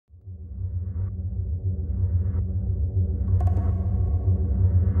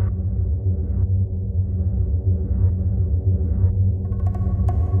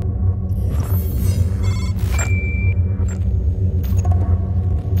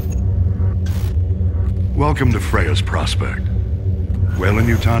Welcome to Freya's Prospect,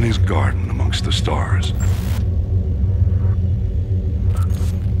 Weyland-Yutani's garden amongst the stars.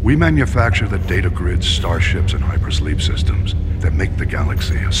 We manufacture the data grids, starships, and hypersleep systems that make the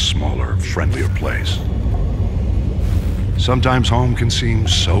galaxy a smaller, friendlier place. Sometimes home can seem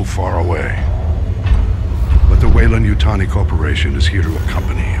so far away, but the Weyland-Yutani Corporation is here to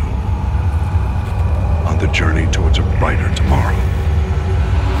accompany you on the journey towards a brighter tomorrow.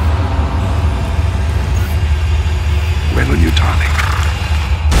 Weyland-Yutani.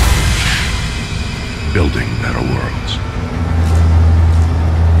 Building better worlds.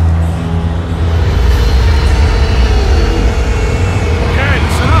 Okay,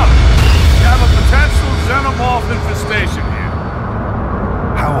 listen up. We have a potential xenomorph infestation here.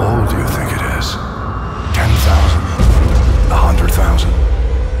 How old do you think it is? 10,000? 100,000?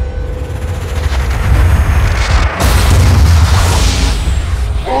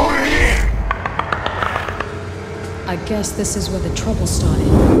 I guess this is where the trouble started.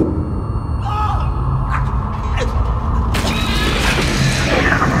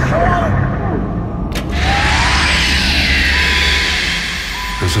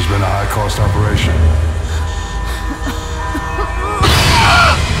 This has been a high-cost operation.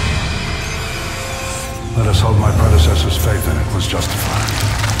 Let us hope my predecessor's faith in it was justified.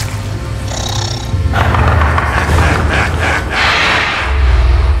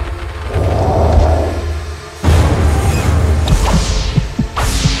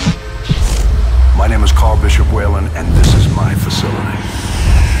 My name is Carl Bishop Weyland, and this is my facility.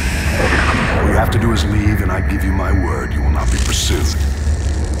 All you have to do is leave, and I give you my word you will not be pursued.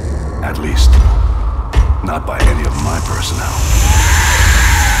 At least, not by any of my personnel.